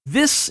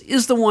This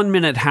is the 1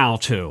 Minute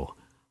How-To.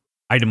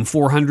 Item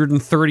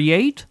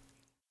 438,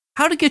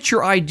 how to get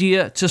your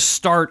idea to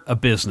start a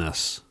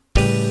business.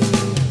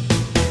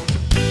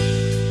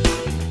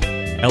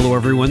 Hello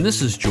everyone,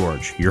 this is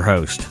George, your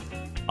host.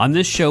 On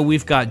this show,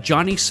 we've got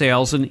Johnny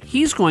Sales, and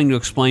he's going to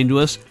explain to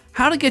us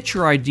how to get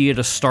your idea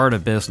to start a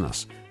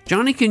business.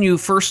 Johnny, can you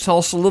first tell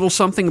us a little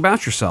something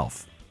about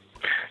yourself?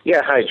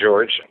 Yeah, hi,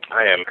 George.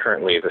 I am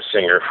currently the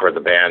singer for the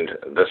band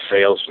The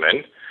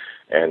Salesmen,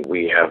 and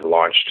we have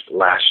launched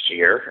last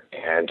year,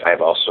 and I've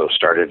also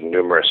started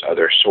numerous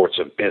other sorts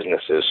of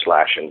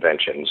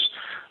businesses/inventions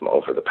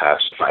over the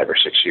past 5 or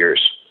 6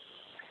 years.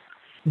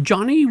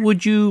 Johnny,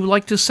 would you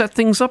like to set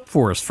things up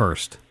for us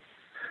first?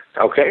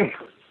 Okay.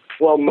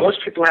 Well,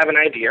 most people have an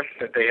idea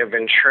that they have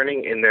been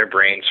churning in their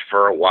brains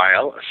for a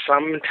while,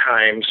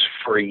 sometimes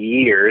for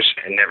years,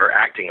 and never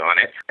acting on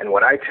it. And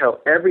what I tell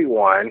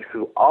everyone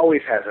who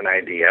always has an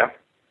idea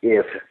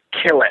is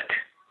kill it.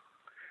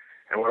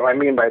 And what do I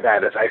mean by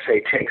that is I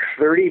say take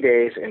 30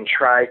 days and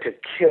try to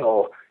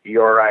kill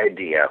your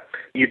idea.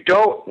 You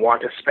don't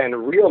want to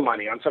spend real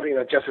money on something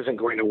that just isn't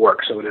going to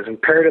work, so it is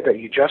imperative that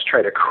you just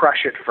try to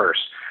crush it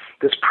first.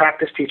 This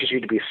practice teaches you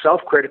to be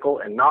self-critical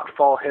and not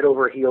fall head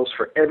over heels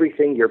for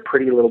everything your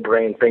pretty little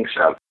brain thinks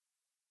of.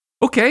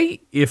 Okay,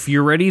 if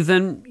you're ready,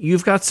 then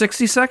you've got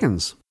 60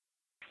 seconds.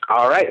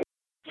 All right.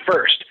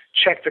 First,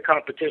 check the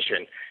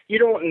competition. You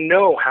don't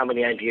know how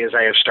many ideas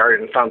I have started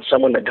and found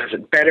someone that does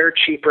it better,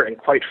 cheaper, and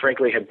quite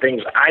frankly had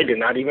things I did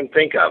not even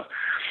think of.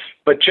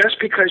 But just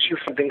because you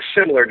find something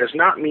similar does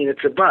not mean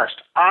it's a bust.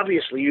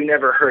 Obviously, you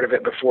never heard of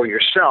it before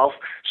yourself,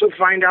 so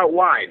find out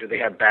why. Do they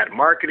have bad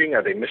marketing?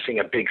 Are they missing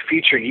a big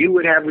feature you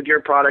would have with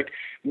your product?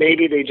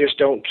 Maybe they just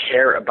don't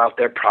care about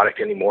their product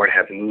anymore and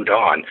have moved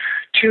on.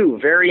 2,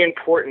 very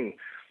important,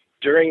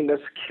 during this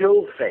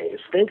kill phase,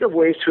 think of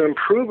ways to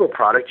improve a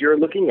product you're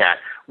looking at.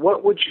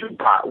 What would you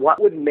buy?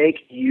 What would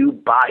make you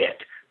buy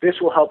it?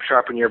 This will help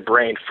sharpen your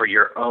brain for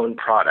your own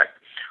product.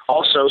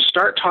 Also,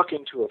 start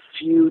talking to a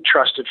few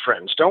trusted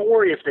friends. Don't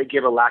worry if they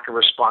give a lack of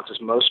response, as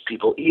most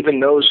people, even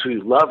those who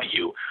love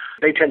you,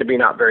 they tend to be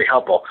not very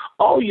helpful.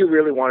 All you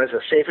really want is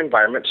a safe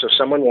environment so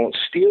someone won't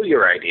steal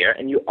your idea,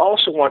 and you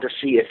also want to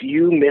see if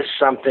you miss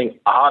something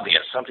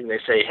obvious, something they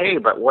say, hey,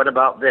 but what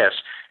about this?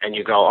 And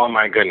you go, oh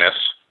my goodness,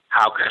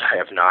 how could I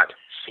have not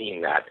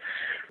seen that?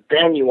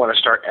 Then you want to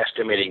start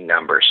estimating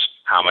numbers.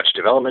 How much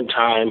development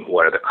time?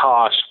 What are the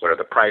costs? What are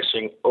the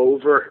pricing?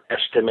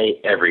 Overestimate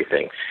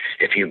everything.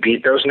 If you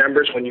beat those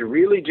numbers when you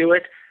really do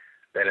it,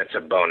 then it's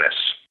a bonus.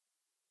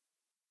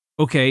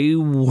 Okay,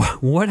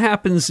 what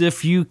happens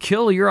if you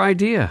kill your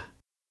idea?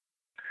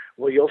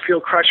 Well, you'll feel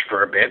crushed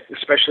for a bit,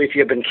 especially if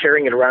you've been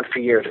carrying it around for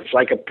years. It's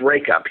like a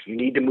breakup. You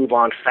need to move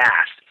on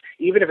fast.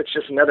 Even if it's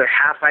just another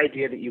half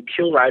idea that you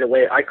kill right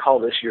away, I call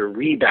this your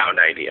rebound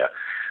idea.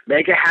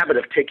 Make a habit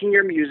of taking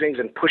your musings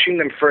and pushing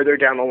them further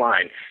down the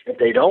line. If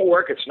they don't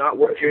work, it's not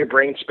worth your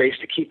brain space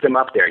to keep them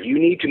up there. You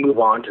need to move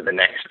on to the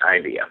next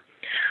idea.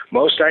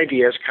 Most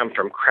ideas come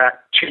from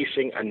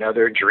chasing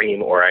another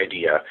dream or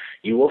idea.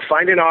 You will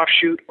find an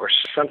offshoot or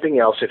something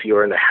else if you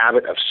are in the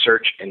habit of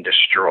search and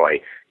destroy.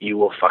 You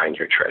will find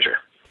your treasure.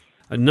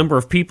 A number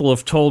of people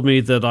have told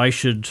me that I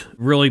should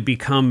really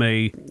become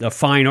a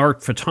fine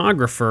art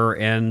photographer,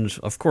 and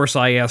of course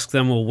I ask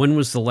them, well, when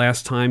was the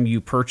last time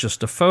you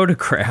purchased a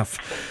photograph?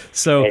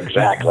 So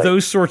exactly.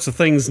 Those sorts of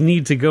things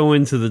need to go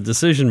into the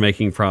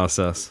decision-making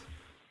process.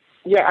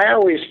 Yeah, I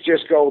always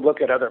just go look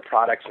at other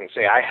products and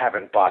say, I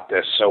haven't bought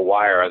this, so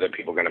why are other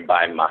people going to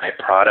buy my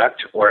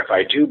product? Or if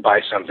I do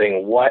buy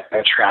something, what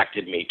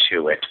attracted me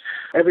to it?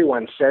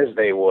 Everyone says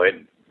they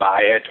would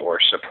buy it or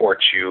support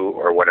you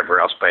or whatever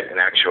else, but in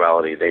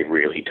actuality, they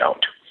really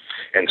don't.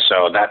 And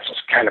so that's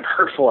kind of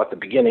hurtful at the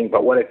beginning,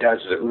 but what it does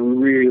is it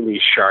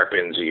really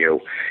sharpens you.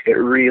 It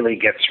really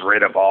gets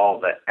rid of all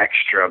the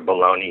extra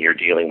baloney you're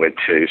dealing with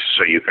too,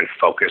 so you can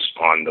focus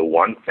on the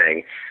one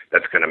thing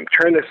that's going to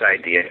turn this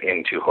idea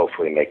into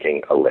hopefully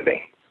making a living.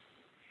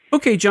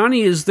 Okay,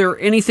 Johnny, is there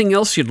anything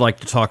else you'd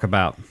like to talk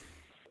about?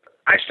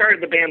 I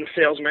started the band The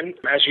Salesmen.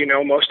 As you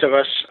know, most of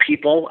us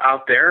people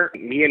out there,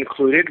 me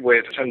included,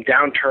 with some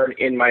downturn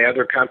in my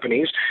other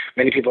companies,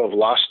 many people have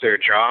lost their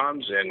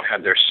jobs and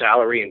had their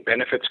salary and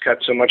benefits cut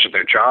so much that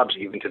their jobs,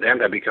 even to them,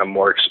 have become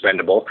more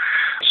expendable.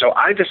 So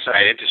I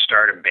decided to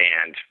start a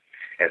band.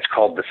 It's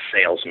called The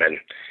Salesmen,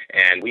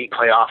 and we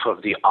play off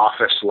of the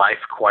office life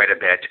quite a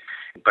bit,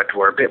 but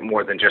we're a bit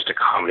more than just a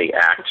comedy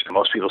act.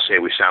 Most people say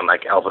we sound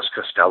like Elvis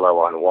Costello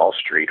on Wall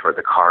Street or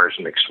the Cars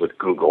mixed with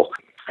Google.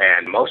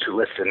 And most who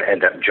listen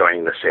end up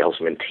joining the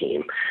Salesman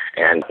team.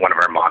 And one of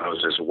our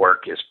mottos is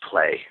work is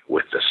play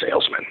with the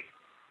Salesman.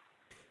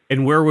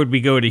 And where would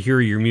we go to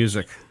hear your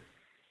music?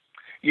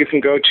 You can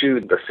go to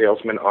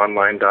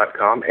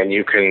thesalesmanonline.com, and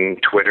you can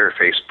Twitter,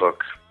 Facebook,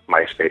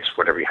 MySpace,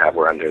 whatever you have,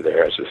 we're under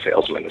there as a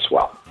Salesman as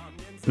well.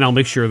 And I'll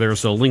make sure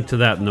there's a link to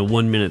that in the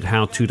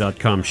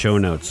 1minutehowto.com show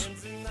notes.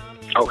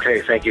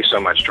 Okay, thank you so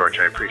much, George.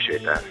 I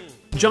appreciate that.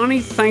 Johnny,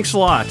 thanks a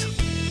lot.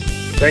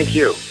 Thank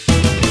you.